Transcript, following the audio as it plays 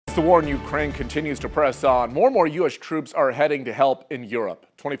As the war in Ukraine continues to press on, more and more U.S. troops are heading to help in Europe.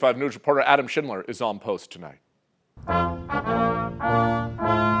 25 News reporter Adam Schindler is on post tonight.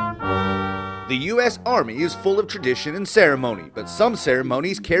 The U.S. Army is full of tradition and ceremony, but some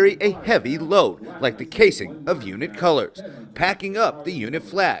ceremonies carry a heavy load, like the casing of unit colors, packing up the unit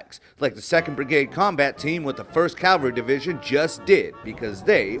flags, like the 2nd Brigade combat team with the 1st Cavalry Division just did, because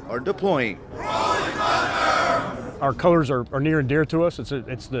they are deploying. Our colors are near and dear to us.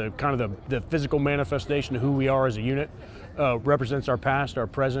 It's the kind of the physical manifestation of who we are as a unit. Represents our past, our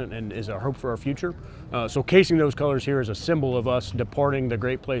present, and is our hope for our future. So casing those colors here is a symbol of us departing the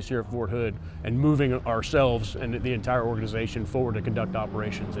great place here at Fort Hood and moving ourselves and the entire organization forward to conduct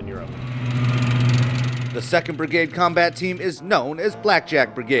operations in Europe. The 2nd Brigade combat team is known as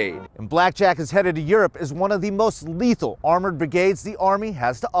Blackjack Brigade. And Blackjack is headed to Europe as one of the most lethal armored brigades the Army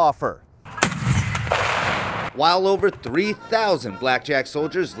has to offer. While over 3,000 Blackjack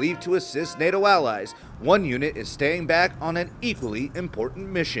soldiers leave to assist NATO allies, one unit is staying back on an equally important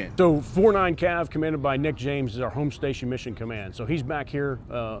mission. So 49 Cav, commanded by Nick James, is our home station mission command. So he's back here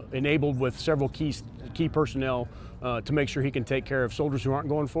enabled with several key personnel to make sure he can take care of soldiers who aren't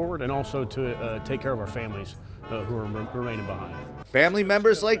going forward and also to take care of our families who are remaining behind. Family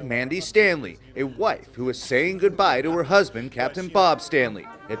members like Mandy Stanley, a wife who is saying goodbye to her husband, Captain Bob Stanley,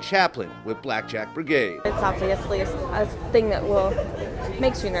 a chaplain with Blackjack Brigade. It's obviously a thing that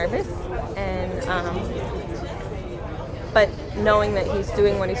makes you nervous, and but knowing that he's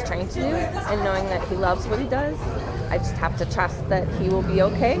doing what he's trying to do and knowing that he loves what he does, I just have to trust that he will be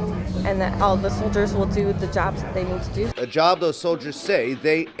okay and that all the soldiers will do the jobs that they need to do. A job those soldiers say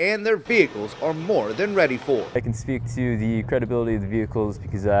they and their vehicles are more than ready for. I can speak to the credibility of the vehicles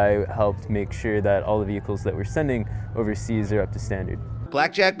because I helped make sure that all the vehicles that we're sending overseas are up to standard.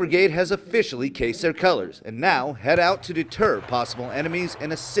 Blackjack Brigade has officially cased their colors and now head out to deter possible enemies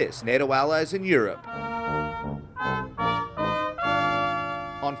and assist NATO allies in Europe.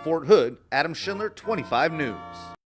 On Fort Hood, Adam Schindler, 25 News.